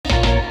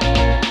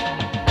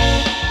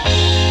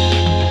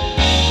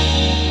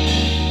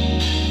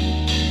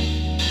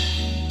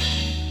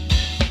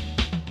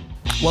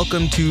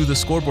Welcome to the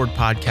Scoreboard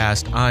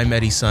podcast. I'm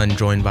Eddie Sun,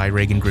 joined by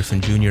Reagan Griffin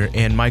Jr.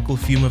 and Michael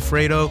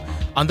Fumafredo.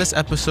 On this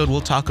episode,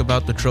 we'll talk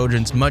about the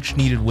Trojans'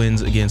 much-needed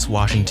wins against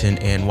Washington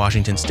and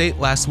Washington State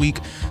last week,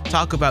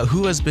 talk about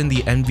who has been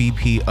the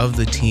MVP of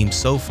the team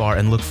so far,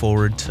 and look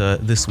forward to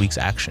this week's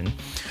action.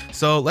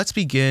 So let's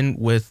begin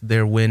with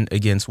their win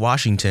against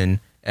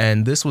Washington.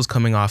 And this was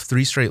coming off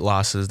 3 straight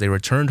losses. They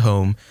returned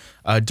home.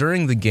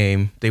 During the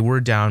game, they were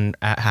down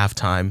at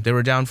halftime. They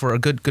were down for a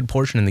good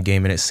portion in the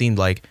game, and it seemed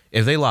like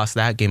if they lost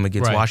that game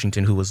against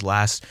Washington, who is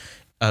last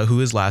in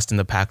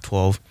the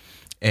Pac-12,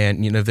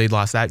 and if they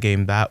lost that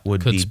game, that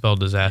would could be spell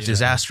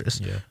disastrous.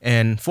 Yeah.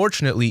 And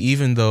fortunately,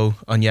 even though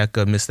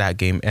Onyeka missed that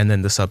game and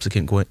then the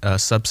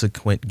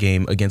subsequent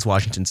game against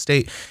Washington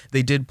State,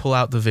 they did pull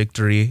out the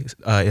victory,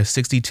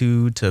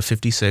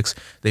 62-56.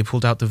 They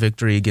pulled out the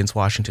victory against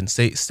Washington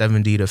State,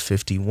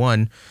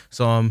 70-51.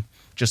 So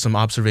just some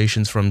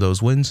observations from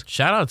those wins.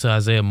 Shout out to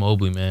Isaiah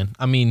Mobley, man.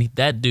 I mean,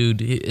 that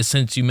dude,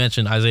 since you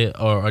mentioned Isaiah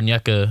or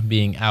Onyeka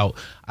being out,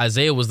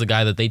 Isaiah was the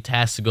guy that they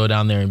tasked to go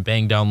down there and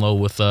bang down low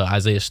with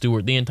Isaiah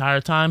Stewart the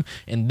entire time.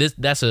 And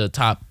that's a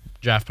top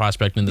draft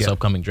prospect in this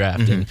upcoming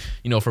draft.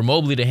 Mm-hmm. And, for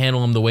Mobley to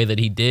handle him the way that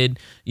he did,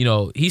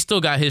 he still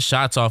got his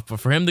shots off.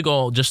 But for him to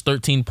go just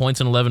 13 points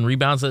and 11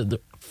 rebounds,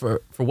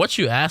 for what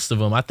you asked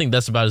of him, I think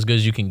that's about as good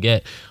as you can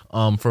get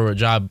for a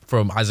job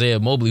from Isaiah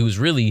Mobley, who's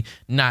really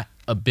not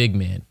a big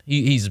man.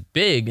 He's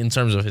big in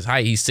terms of his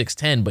height. He's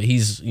 6'10", but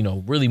he's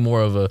really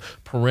more of a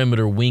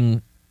perimeter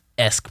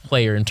wing-esque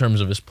player in terms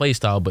of his play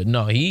style. But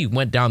no, he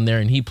went down there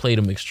and he played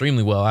him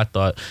extremely well, I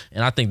thought.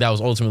 And I think that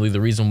was ultimately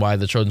the reason why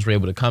the Trojans were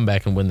able to come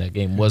back and win that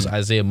game was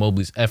Isaiah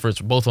Mobley's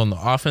efforts, both on the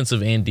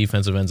offensive and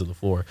defensive ends of the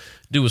floor.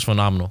 Dude was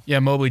phenomenal. Yeah,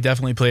 Mobley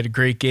definitely played a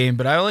great game.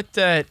 But I looked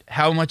at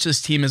how much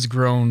this team has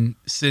grown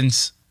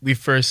since we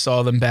first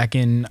saw them back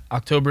in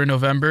October and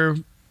November.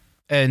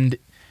 And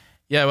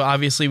yeah, well,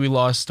 obviously we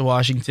lost to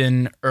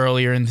Washington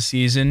earlier in the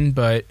season,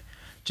 but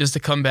just to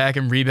come back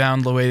and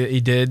rebound the way that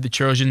he did, the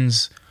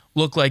Trojans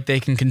look like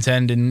they can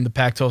contend in the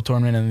Pac-12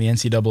 tournament and the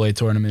NCAA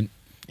tournament.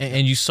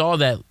 And you saw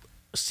that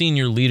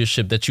senior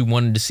leadership that you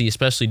wanted to see,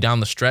 especially down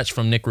the stretch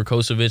from Nick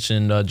Rakocevic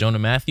and Jonah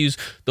Matthews.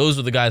 Those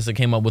were the guys that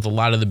came up with a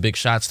lot of the big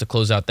shots to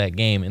close out that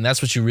game. And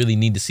that's what you really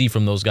need to see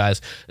from those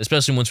guys,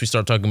 especially once we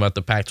start talking about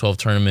the Pac-12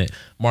 tournament,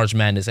 March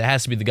Madness. It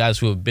has to be the guys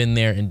who have been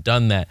there and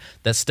done that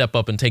step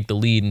up and take the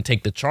lead and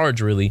take the charge,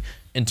 really,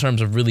 in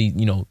terms of really,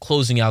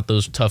 closing out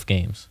those tough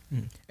games.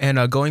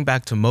 And going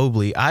back to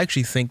Mobley, I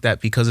actually think that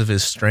because of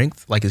his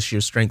strength, like his sheer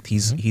strength,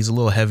 he's a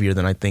little heavier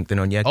than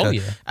Onyeka. Oh,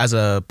 yeah. As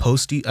a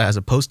post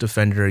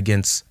defender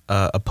against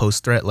a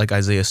post threat like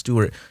Isaiah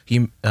Stewart,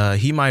 he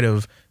might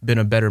have been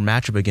a better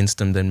matchup against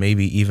him than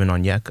maybe even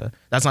Onyeka.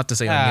 That's not to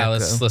say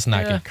Onyeka. Let's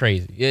not get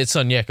crazy. It's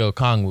Onyeka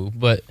Okongwu,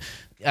 but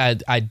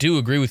I do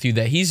agree with you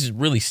that he's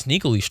really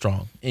sneakily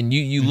strong. And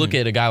you look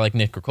at a guy like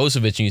Nick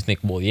Rakocevic and you think,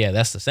 well, yeah,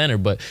 that's the center.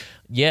 But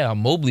yeah,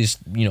 Mobley's,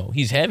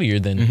 he's heavier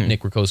than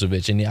Nick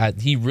Rakocevic. And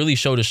he really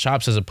showed his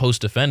chops as a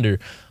post defender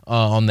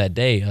on that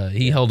day.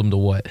 He held him to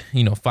what?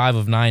 5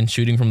 of 9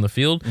 shooting from the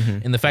field.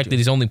 And the fact that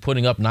he's only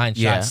putting up 9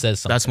 shots says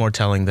something. That's more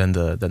telling than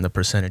the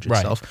percentage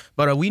itself.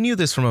 But we knew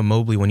this from a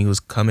Mobley when he was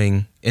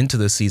coming into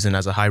the season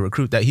as a high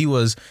recruit, that he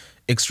was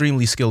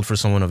extremely skilled for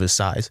someone of his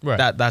size.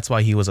 Right. That's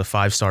why he was a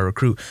 5-star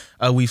recruit.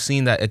 We've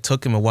seen that it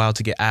took him a while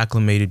to get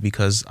acclimated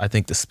because I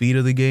think the speed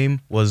of the game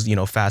was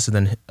faster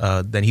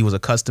than he was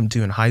accustomed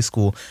to in high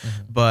school.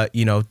 But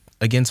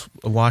against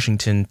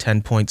Washington,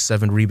 10 points,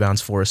 7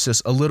 rebounds, 4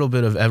 assists, a little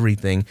bit of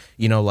everything.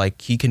 Like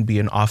he can be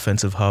an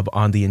offensive hub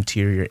on the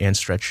interior and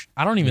stretch.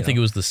 I don't even think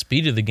it was the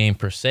speed of the game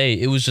per se.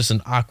 It was just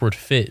an awkward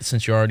fit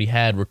since you already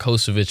had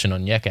Rakocevic and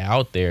Onyeka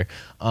out there.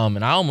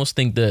 And I almost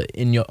think that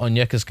in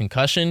Onyeka's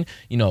concussion,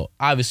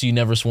 obviously you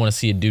never want to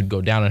see a dude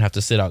go down and have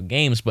to sit out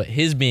games, but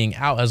his being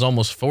out has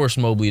almost forced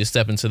Mobley to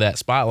step into that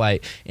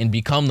spotlight and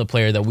become the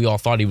player that we all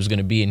thought he was going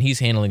to be. And he's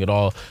handling it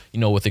all,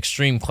 with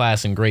extreme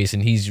class and grace.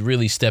 And he's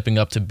really stepping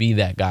up to be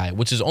that guy,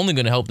 which is only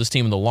going to help this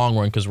team in the long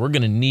run because we're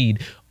going to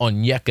need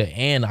Onyeka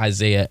and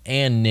Isaiah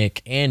and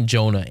Nick and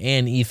Jonah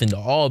and Ethan to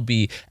all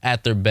be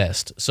at their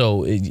best.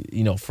 So,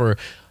 for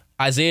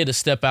Isaiah to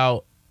step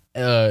out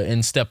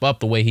and step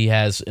up the way he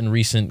has in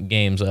recent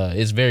games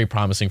is very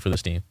promising for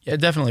this team. Yeah,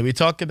 definitely. We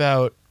talked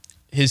about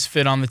his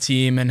fit on the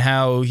team and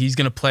how he's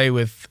going to play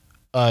with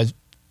a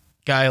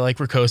guy like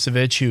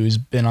Rakocevic, who's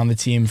been on the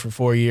team for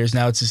 4 years.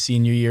 Now it's his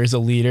senior year as a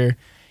leader.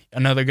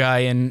 Another guy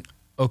in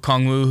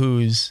Okongwu,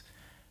 who's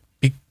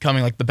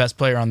becoming like the best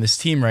player on this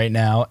team right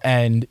now.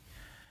 And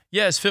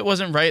yeah, his fit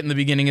wasn't right in the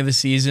beginning of the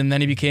season.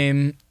 Then he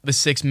became the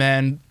 6th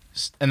man,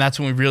 and that's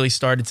when we really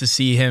started to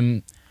see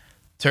him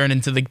turn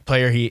into the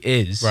player he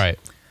is. Right.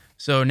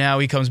 So now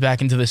he comes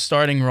back into the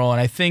starting role, and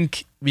I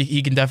think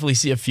he can definitely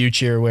see a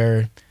future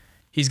where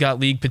he's got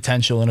league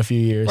potential in a few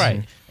years.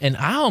 Right. And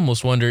I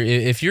almost wonder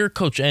if you're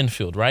Coach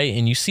Enfield, right,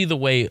 and you see the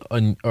way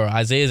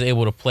Isaiah is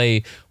able to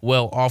play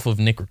well off of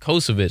Nick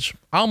Rakocevic,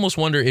 I almost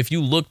wonder if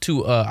you look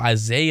to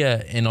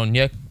Isaiah and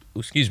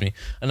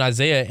an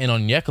Isaiah and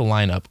Onyeka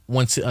lineup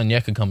once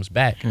Onyeka comes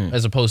back,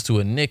 as opposed to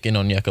a Nick and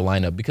Onyeka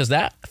lineup, because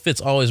that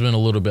fit's always been a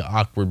little bit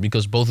awkward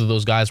because both of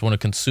those guys want to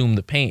consume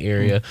the paint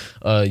area,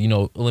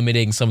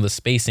 eliminating some of the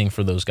spacing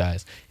for those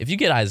guys. If you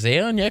get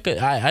Isaiah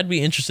Onyeka, I'd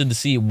be interested to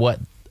see what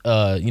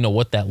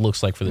that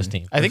looks like for this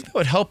team. I think that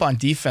would help on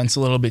defense a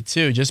little bit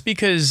too, just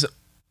because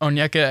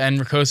Onyeka and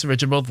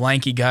Rakocevic are both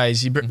lanky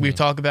guys. We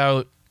talk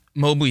about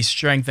Mobley's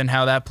strength and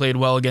how that played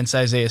well against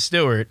Isaiah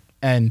Stewart,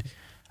 and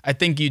I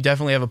think you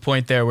definitely have a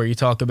point there where you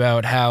talk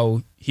about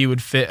how he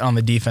would fit on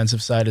the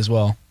defensive side as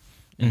well.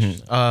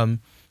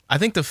 I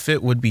think the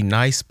fit would be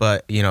nice,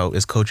 but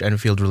is Coach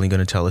Enfield really going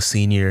to tell a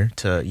senior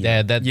to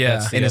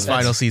in his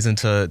final season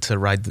to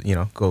ride,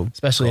 go,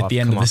 especially go at the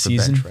end of the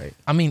season, bench, right?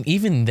 I mean,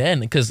 even then,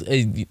 because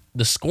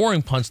the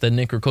scoring punch that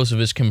Nick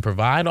Rakocevic can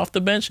provide off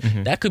the bench,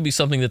 that could be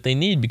something that they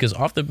need, because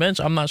off the bench,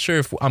 I'm not sure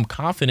if I'm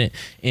confident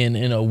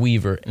in a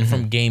Weaver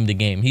from game to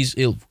game. He's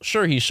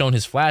shown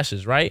his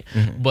flashes, right?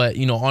 But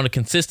on a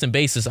consistent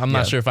basis, I'm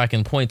not sure if I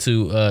can point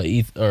to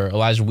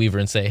Elijah Weaver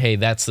and say, hey,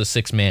 that's the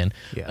sixth man.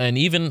 And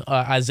even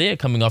Isaiah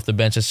coming off the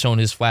bench has shown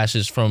his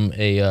flashes from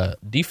a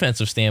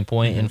defensive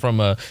standpoint and from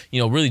a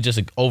really just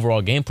an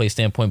overall gameplay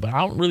standpoint, but I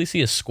don't really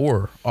see a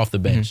scorer off the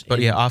bench. But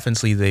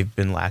offensively they've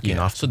been lacking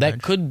off the bench. So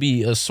that could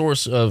be a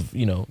source of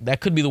that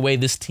could be the way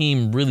this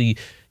team really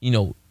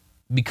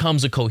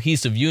becomes a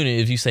cohesive unit.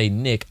 If you say,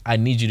 Nick, I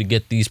need you to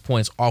get these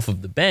points off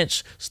of the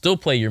bench, still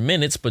play your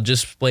minutes, but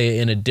just play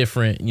it in a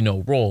different,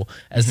 role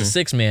as the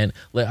sixth man.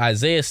 Let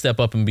Isaiah step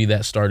up and be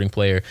that starting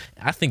player.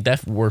 I think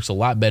that works a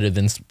lot better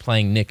than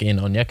playing Nick and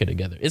Onyeka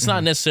together. It's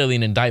not necessarily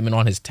an indictment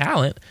on his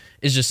talent.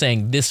 It's just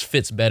saying this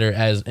fits better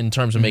as in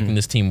terms of making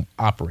this team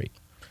operate.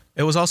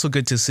 It was also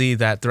good to see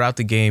that throughout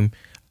the game,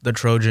 the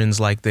Trojans,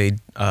 like they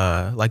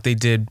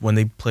did when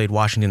they played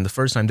Washington the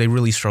first time, they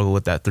really struggled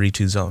with that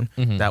 3-2 zone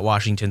that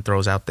Washington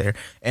throws out there.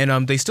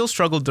 And they still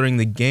struggled during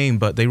the game,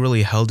 but they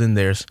really held in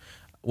theirs,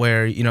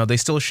 where they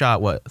still shot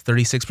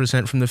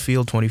 36% from the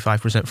field,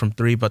 25% from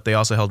three, but they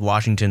also held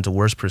Washington to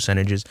worse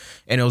percentages.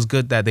 And it was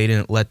good that they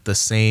didn't let the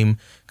same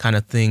kind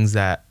of things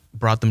that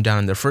brought them down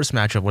in their first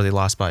matchup, where they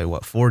lost by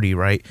 40,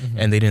 right?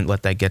 And they didn't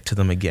let that get to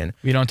them again.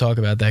 We don't talk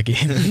about that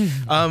game.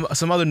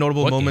 Some other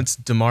notable moments: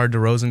 DeMar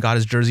DeRozan got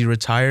his jersey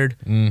retired.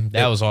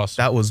 That was awesome.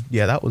 That was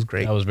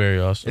great. That was very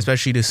awesome,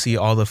 especially to see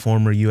all the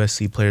former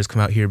USC players come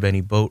out here: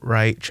 Benny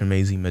Boatwright,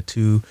 Chimezie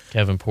Metu,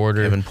 Kevin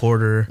Porter,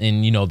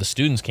 and the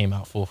students came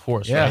out full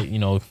force. Right?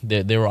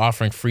 They were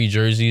offering free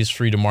jerseys,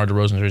 free DeMar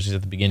DeRozan jerseys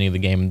at the beginning of the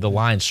game. The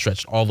line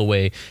stretched all the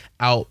way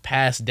out,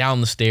 past down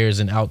the stairs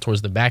and out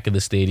towards the back of the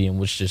stadium,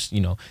 which just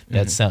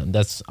that's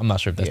I'm not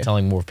sure if that's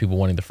telling more of people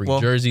wanting the free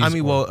jerseys. I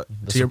mean,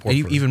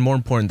 even more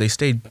important, they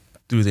stayed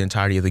through the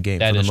entirety of the game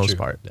for the most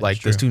part.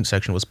 The student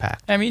section was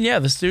packed. I mean,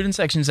 the student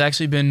section's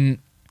actually been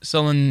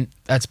something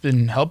that's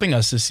been helping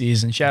us this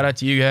season. Shout out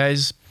to you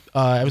guys.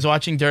 I was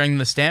watching during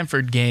the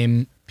Stanford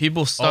game.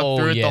 People stuck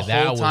through it the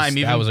whole time.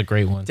 That was a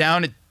great one.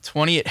 Down at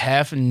 20 at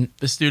half, and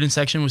the student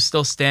section was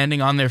still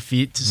standing on their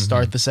feet to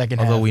start the second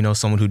half. Although we know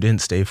someone who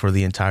didn't stay for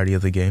the entirety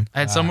of the game. I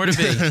had somewhere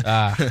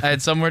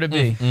to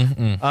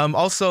be.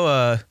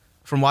 Also,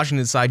 from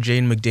Washington's side,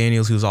 Jaden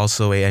McDaniels, who's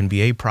also a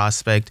NBA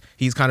prospect,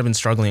 he's kind of been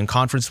struggling in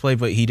conference play,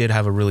 but he did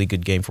have a really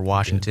good game for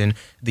Washington.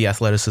 The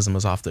athleticism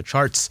was off the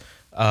charts.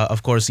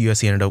 Of course,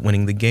 USC ended up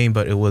winning the game,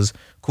 but it was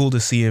cool to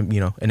see him,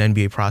 an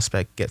NBA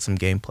prospect get some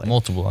gameplay.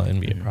 Multiple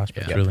NBA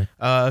prospects, really.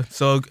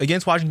 So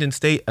against Washington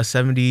State, a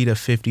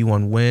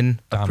 70-51 win,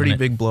 a pretty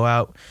big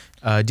blowout.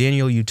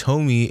 Daniel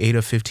Utomi, 8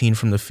 of 15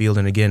 from the field,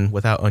 and again,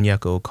 without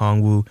Onyeka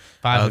Okongwu.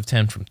 5 of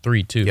 10 from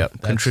three, too.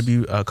 Yep,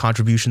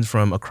 contributions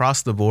from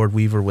across the board.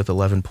 Weaver with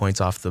 11 points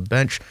off the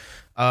bench.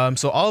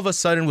 So all of a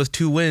sudden with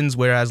 2 wins,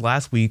 whereas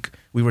last week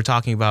we were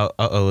talking about,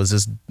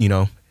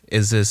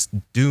 is this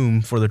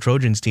doom for the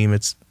Trojans team?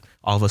 It's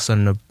all of a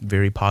sudden a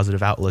very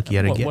positive outlook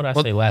yet again. What did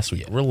I say last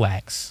week?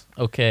 Relax.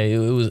 Okay,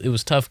 it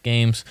was tough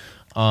games,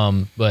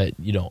 but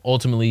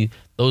ultimately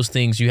those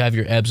things, you have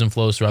your ebbs and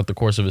flows throughout the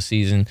course of a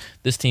season.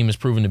 This team has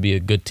proven to be a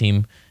good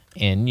team,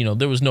 and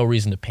there was no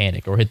reason to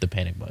panic or hit the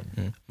panic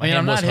button.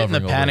 I'm not hitting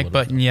the panic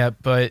button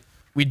yet, but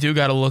we do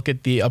got to look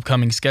at the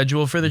upcoming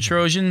schedule for the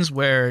Trojans,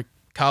 where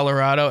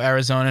Colorado,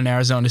 Arizona, and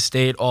Arizona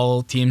State,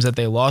 all teams that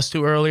they lost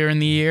to earlier in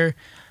the year.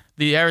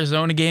 The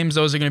Arizona games,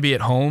 those are going to be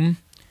at home,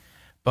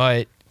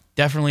 but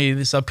definitely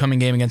this upcoming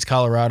game against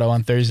Colorado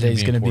on Thursday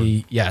is going to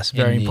be,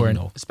 very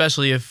important,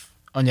 especially if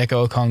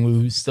Onyeka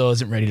Okongwu still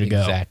isn't ready to go.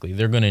 Exactly.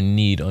 They're going to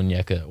need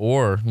Onyeka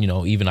or,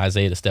 even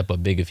Isaiah to step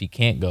up big if he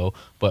can't go,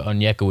 but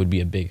Onyeka would be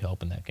a big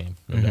help in that game.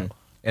 No doubt.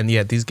 And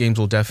these games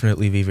will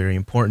definitely be very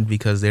important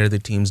because they're the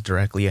teams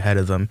directly ahead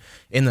of them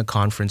in the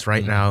conference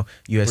right now.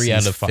 USC 3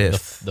 out of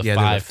fifth. The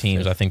 5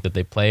 teams I think that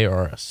they play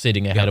are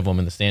sitting ahead of them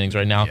in the standings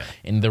right now,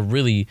 and they're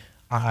really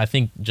I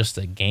think just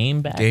a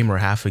game back. Game or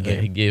half a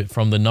game.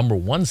 From the number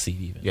 1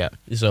 seed even. Yeah.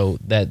 So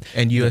that.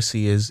 And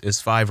USC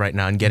is 5 right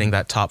now, and getting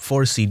that top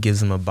 4 seed gives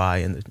them a bye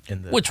in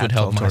the which would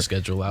help my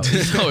schedule out.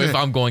 So if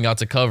I'm going out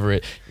to cover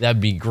it,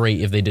 that'd be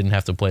great if they didn't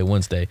have to play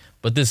Wednesday.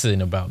 But this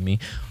isn't about me.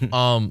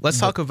 Let's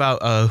talk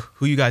about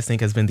who you guys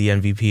think has been the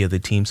MVP of the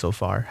team so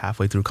far,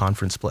 halfway through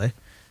conference play.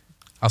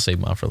 I'll save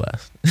mine for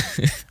last.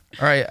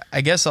 All right,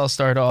 I guess I'll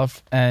start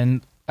off,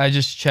 and I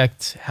just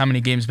checked how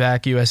many games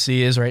back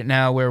USC is right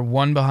now. We're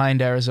 1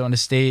 behind Arizona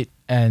State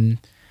and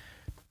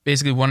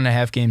basically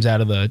 1.5 games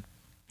out of the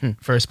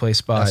first place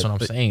spot. That's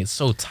what I'm saying. It's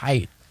so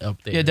tight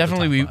up there. Yeah,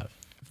 definitely.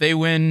 If they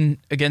win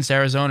against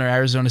Arizona or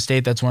Arizona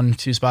State, that's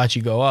 1-2 spots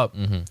you go up.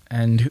 Mm-hmm.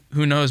 And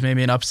who knows,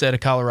 maybe an upset of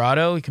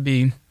Colorado, it could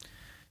be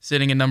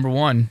sitting at number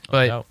 1.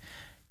 But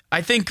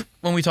I think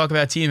when we talk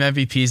about team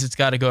MVPs, it's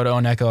got to go to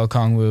Onyeka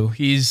Okongwu.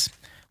 He's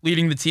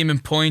leading the team in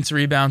points,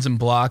 rebounds, and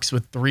blocks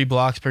with 3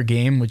 blocks per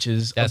game, which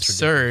is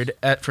absurd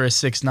for a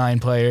 6'9"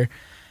 player.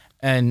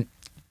 And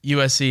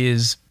USC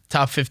is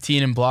top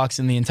 15 in blocks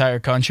in the entire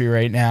country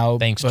right now.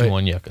 Thanks to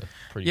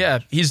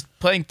Onyeka. He's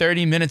playing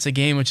 30 minutes a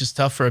game, which is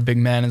tough for a big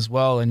man as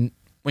well. And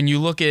when you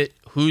look at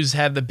who's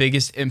had the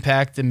biggest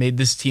impact and made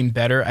this team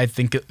better, I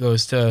think it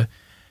goes to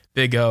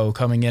Big O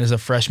coming in as a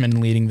freshman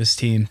and leading this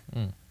team.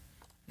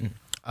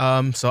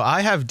 So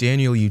I have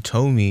Daniel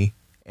Utomi,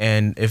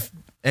 and if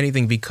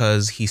anything,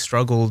 because he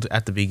struggled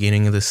at the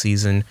beginning of the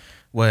season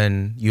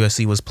when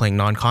USC was playing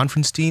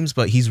non-conference teams,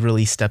 but he's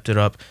really stepped it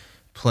up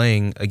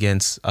playing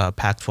against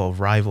Pac-12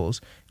 rivals.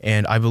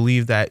 And I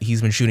believe that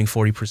he's been shooting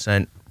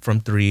 40% from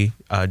 3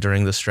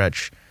 during the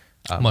stretch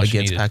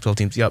against Pac-12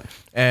 teams. Yep.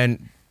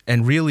 And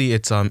really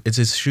it's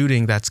his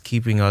shooting that's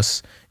keeping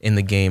us in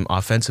the game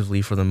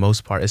offensively for the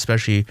most part,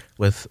 especially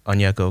with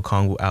Onyeka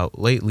Okongwu out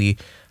lately.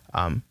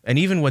 And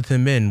even with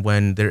him in,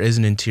 when there is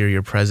an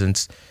interior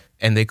presence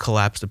and they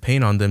collapse the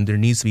paint on them, there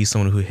needs to be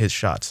someone who hits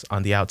shots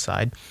on the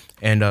outside.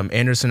 And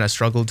Anderson has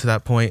struggled to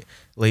that point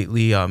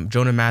lately.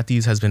 Jonah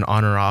Matthews has been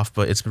on or off,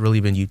 but it's really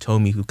been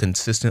Utomi who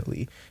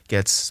consistently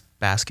gets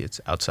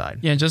baskets outside.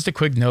 Yeah, and just a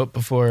quick note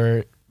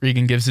before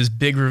Reagan gives his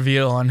big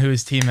reveal on who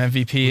his team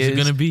MVP is. Who's it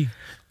going to be?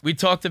 We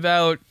talked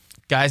about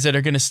guys that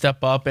are going to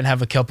step up and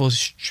have a couple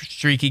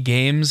streaky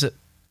games.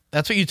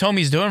 That's what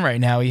Utomi's doing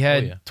right now. He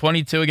had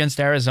 22 against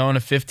Arizona,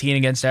 15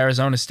 against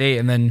Arizona State,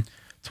 and then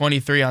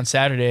 23 on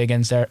Saturday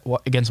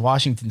against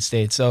Washington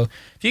State. So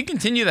if you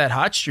continue that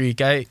hot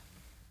streak, I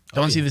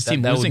don't see this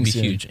team losing. That would be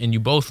huge. And you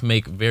both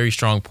make very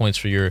strong points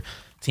for your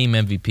team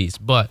MVPs.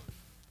 But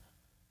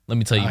let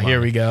me tell you,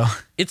 here we go.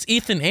 It's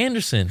Ethan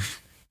Anderson.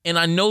 And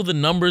I know the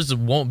numbers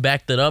won't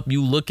back that up.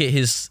 You look at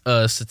his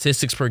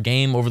statistics per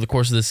game over the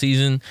course of the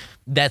season,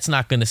 that's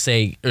not going to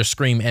say or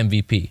scream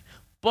MVP.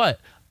 But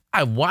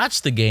I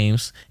watch the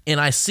games,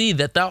 and I see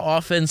that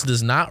offense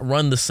does not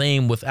run the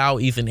same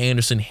without Ethan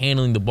Anderson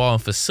handling the ball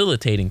and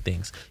facilitating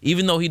things.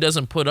 Even though he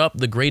doesn't put up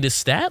the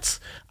greatest stats,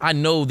 I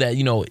know that,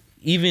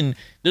 even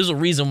there's a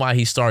reason why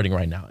he's starting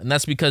right now. And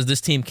that's because this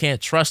team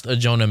can't trust a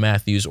Jonah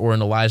Matthews or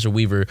an Elijah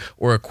Weaver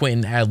or a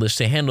Quentin Adlish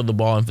to handle the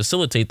ball and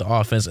facilitate the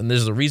offense. And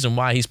there's a reason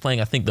why he's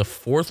playing, I think, the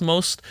 4th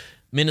most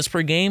minutes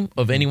per game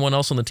of anyone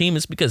else on the team.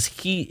 It's because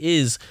he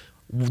is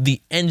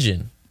the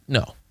engine.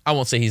 No, I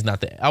won't say he's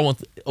not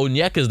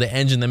Onyeka is the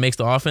engine that makes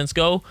the offense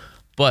go.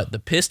 But the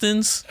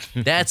Pistons,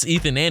 that's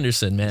Ethan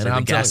Anderson, man.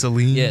 Like the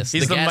gasoline. Yes,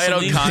 he's the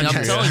mitochondria.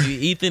 I'm telling you,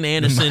 Ethan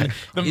Anderson,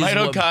 the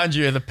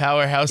mitochondria, the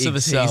powerhouse of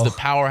the cell. He's the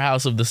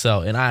powerhouse of the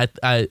cell, and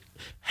I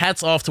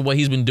hats off to what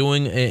he's been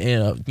doing,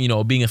 and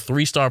being a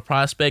 3-star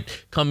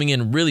prospect, coming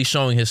in, really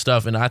showing his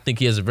stuff, and I think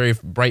he has a very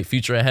bright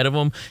future ahead of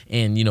him.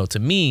 And to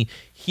me,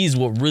 he's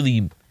what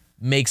really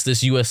makes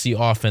this USC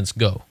offense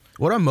go.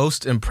 What I'm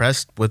most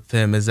impressed with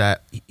him is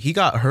that he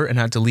got hurt and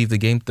had to leave the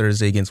game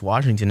Thursday against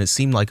Washington. It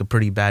seemed like a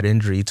pretty bad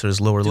injury to his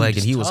lower leg,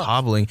 and he was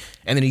hobbling.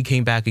 And then he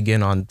came back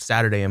again on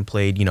Saturday and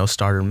played,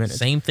 starter minutes.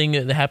 Same thing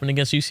that happened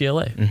against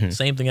UCLA. Mm-hmm.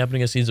 Same thing happened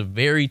against. He's a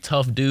very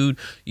tough dude.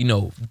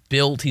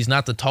 Built. He's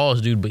not the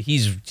tallest dude, but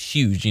he's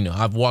huge.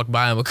 I've walked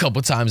by him a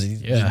couple times.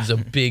 He's a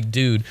big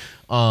dude.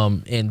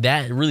 And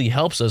that really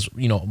helps us,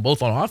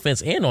 both on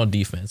offense and on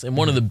defense. And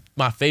one of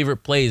my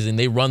favorite plays, and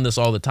they run this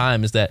all the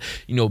time, is that,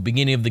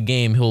 beginning of the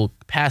game, he'll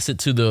pass it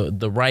to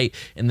the right,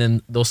 and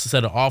then they'll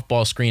set an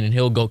off-ball screen, and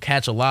he'll go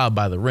catch a lob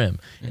by the rim.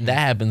 And that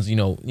happens,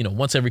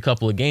 once every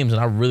couple of games,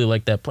 and I really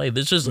like that play.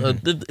 There's just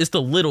it's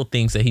the little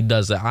things that he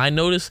does that I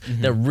notice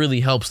that really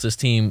helps this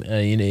team.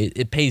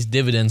 It pays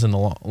dividends in the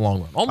long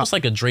run, almost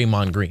like a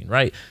Draymond Green,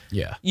 right?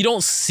 Yeah. You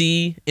don't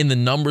see in the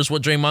numbers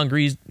what Draymond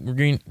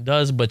Green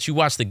does, but you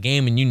watch the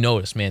game and you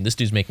notice, man, this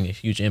dude's making a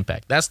huge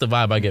impact. That's the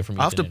vibe I get from.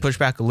 I'll have to push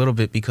back a little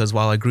bit, because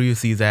while I agree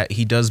with you that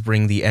he does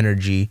bring the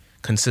energy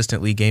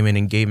consistently game in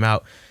and game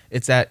out,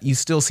 it's that you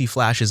still see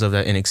flashes of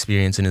that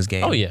inexperience in his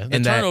game. Oh yeah, the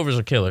turnovers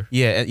are killer.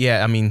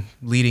 Yeah. I mean,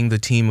 leading the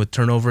team with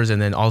turnovers,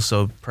 and then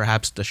also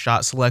perhaps the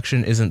shot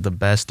selection isn't the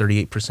best,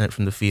 38%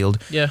 from the field.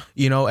 Yeah,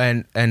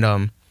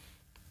 and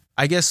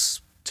I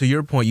guess to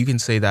your point, you can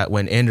say that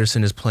when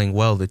Anderson is playing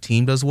well, the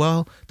team does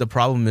well. The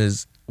problem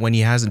is when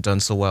he hasn't done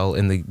so well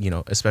in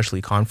the,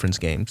 especially conference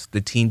games,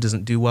 the team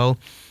doesn't do well.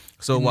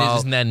 So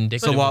isn't that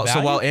indicative of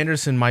value? while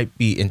Anderson might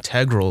be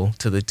integral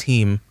to the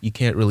team, you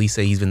can't really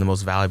say he's been the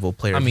most valuable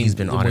player. He's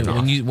been on and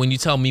off. When you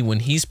tell me when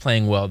he's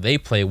playing well, they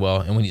play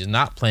well, and when he's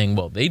not playing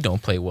well, they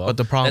don't play well. But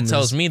the problem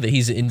tells me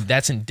that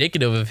that's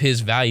indicative of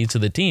his value to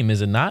the team,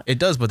 is it not? It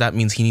does, but that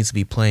means he needs to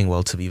be playing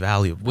well to be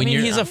valuable.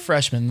 He's a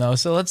freshman though,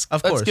 so let's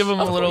give him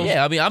a little.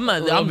 Yeah,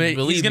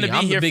 he's going to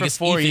be here for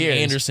 4 years.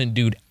 Anderson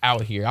dude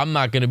out here. I'm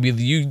not going to be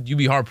you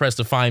be hard pressed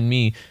to find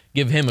me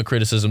give him a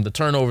criticism. The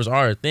turnovers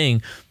are a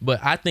thing, but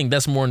I think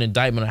that's more an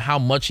indictment of how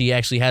much he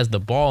actually has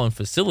the ball and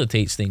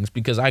facilitates things,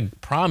 because I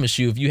promise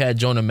you, if you had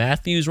Jonah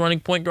Matthews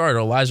running point guard or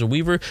Elijah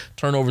Weaver,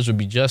 turnovers would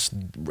be just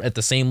at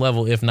the same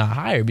level, if not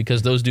higher,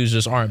 because those dudes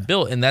just aren't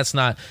built. And that's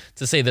not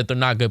to say that they're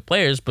not good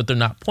players, but they're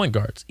not point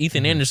guards.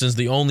 Ethan Anderson's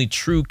the only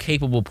true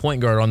capable point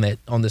guard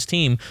on this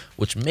team,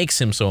 which makes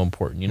him so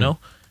important, you know?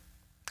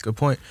 Good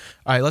point.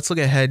 All right, let's look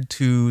ahead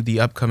to the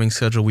upcoming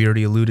schedule. We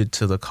already alluded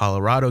to the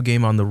Colorado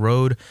game on the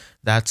road.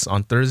 That's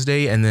on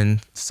Thursday, and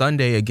then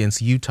Sunday against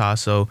Utah.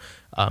 So,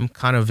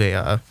 kind of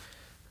a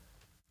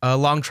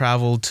long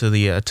travel to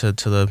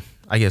the.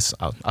 I guess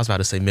I was about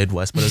to say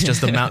Midwest, but it's just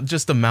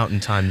the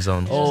mountain time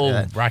zone.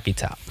 Oh, Rocky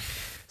Top.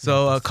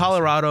 So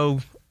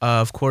Colorado,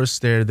 of course,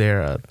 they're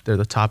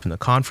the top in the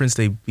conference.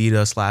 They beat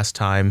us last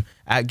time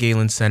at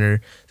Galen Center.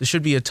 This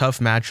should be a tough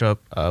matchup.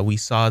 We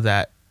saw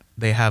that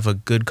they have a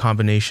good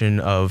combination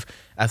of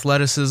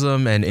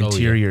athleticism and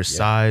interior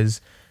size,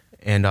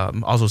 and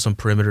also some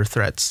perimeter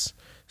threats.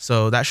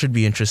 So that should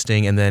be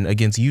interesting. And then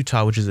against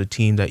Utah, which is a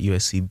team that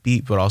USC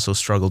beat but also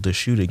struggled to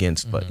shoot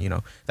against. But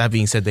that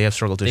being said, they have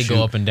struggled to shoot. They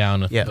go up and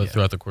down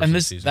throughout the course of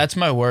the season. That's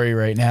my worry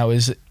right now.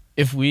 Is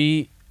if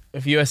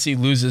USC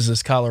loses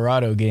this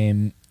Colorado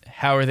game,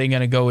 how are they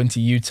going to go into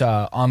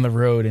Utah on the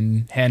road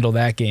and handle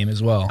that game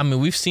as well? I mean,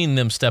 we've seen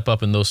them step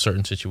up in those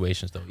certain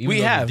situations, though. Even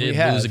though they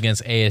did lose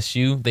against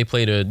ASU, they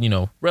played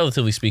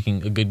relatively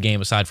speaking, a good game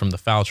aside from the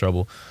foul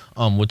trouble,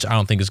 which I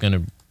don't think is going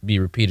to be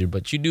repeated.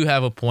 But you do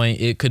have a point.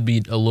 It could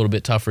be a little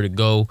bit tougher to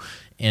go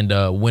and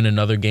win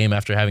another game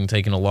after having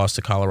taken a loss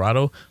to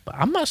Colorado. But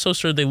I'm not so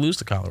sure they lose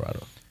to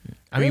Colorado.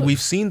 I mean, we've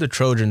seen the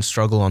Trojans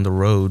struggle on the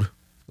road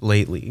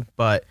lately,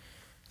 but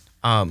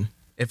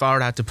if I were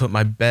to have to put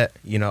my bet,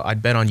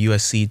 I'd bet on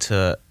USC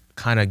to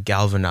kind of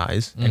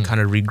galvanize and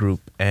kind of regroup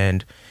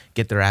and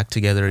get their act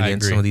together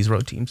against some of these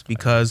road teams.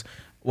 Because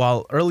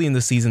while early in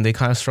the season they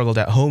kind of struggled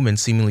at home and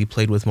seemingly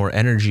played with more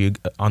energy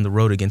on the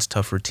road against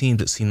tougher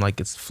teams, it seemed like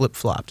it's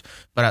flip-flopped.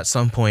 But at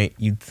some point,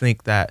 you'd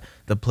think that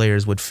the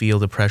players would feel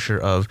the pressure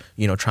of,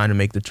 trying to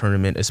make the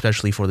tournament,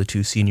 especially for the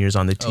two seniors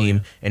on the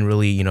team, and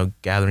really,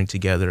 gathering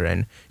together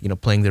and,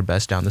 playing their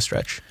best down the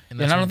stretch.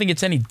 And I don't think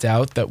it's any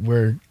doubt that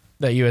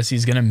USC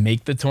is going to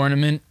make the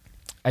tournament.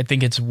 I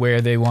think it's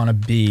where they want to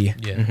be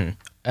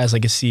as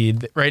like a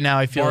seed. Right now,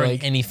 I feel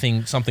like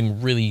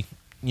something really,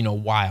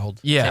 wild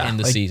to end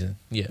the season.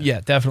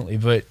 Yeah, definitely.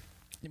 But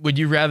would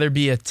you rather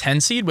be a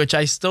 10 seed, which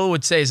I still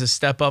would say is a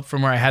step up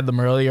from where I had them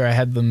earlier? I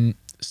had them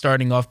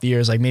starting off the year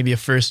as like maybe a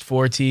first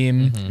 4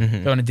 team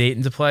going to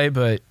Dayton to play.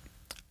 But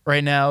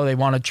right now, they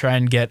want to try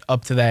and get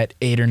up to that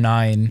 8 or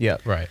 9. Yeah,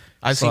 right.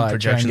 I've seen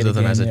projections of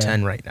them as a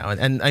 10 right now,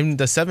 and I mean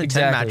the 7-10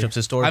 matchups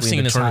historically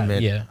in the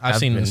tournament. I've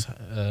seen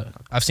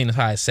as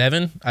high as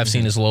 7. I've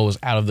seen as low as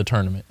out of the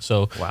tournament.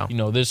 So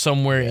there's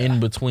somewhere in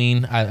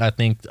between. I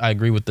think I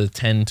agree with the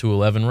 10 to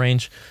 11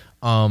 range.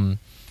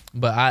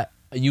 But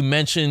you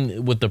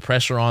mentioned with the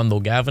pressure on,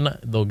 they'll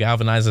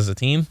galvanize as a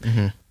team.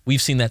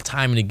 We've seen that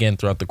time and again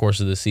throughout the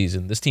course of the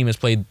season. This team has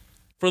played,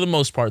 for the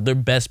most part, their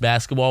best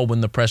basketball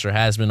when the pressure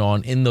has been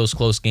on, in those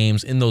close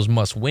games, in those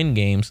must-win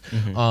games.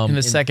 In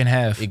the second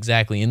half.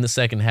 Exactly. In the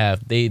second half,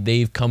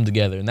 they've come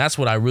together. And that's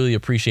what I really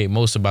appreciate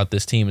most about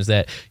this team is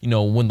that,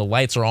 when the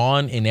lights are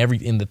on and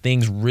the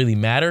things really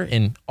matter,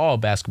 and all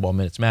basketball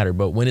minutes matter,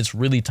 but when it's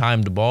really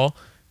time to ball,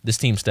 this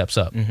team steps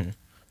up.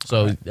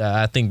 So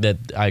I think that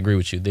I agree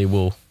with you. They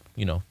will,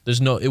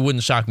 it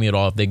wouldn't shock me at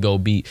all if they go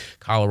beat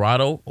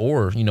Colorado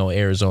or,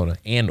 Arizona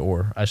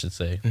or I should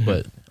say.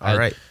 But all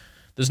right.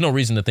 There's no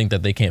reason to think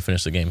that they can't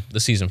finish the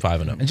season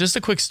 5-0. And just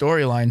a quick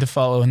storyline to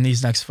follow in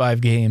these next 5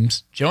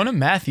 games. Jonah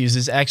Matthews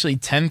is actually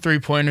 10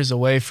 3-pointers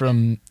away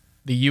from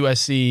the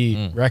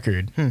USC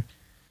record.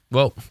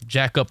 Well,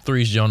 jack up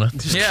threes, Jonah.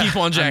 Just keep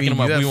on jacking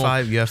them up.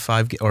 You have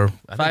 5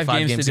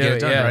 games to get it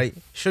done, right?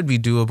 Should be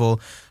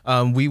doable.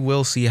 We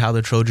will see how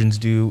the Trojans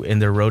do in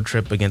their road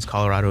trip against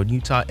Colorado and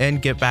Utah,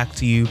 and get back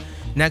to you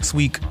next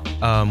week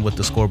with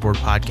the Scoreboard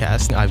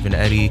podcast. I've been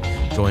Eddie,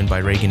 joined by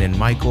Reagan and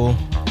Michael.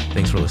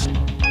 Thanks for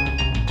listening.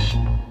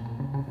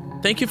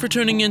 Thank you for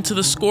tuning in to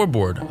The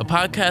Scoreboard, a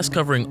podcast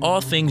covering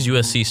all things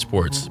USC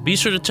sports. Be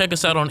sure to check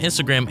us out on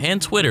Instagram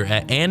and Twitter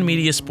at ANN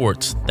Media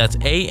Sports. That's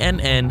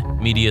ANN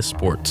Media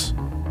Sports.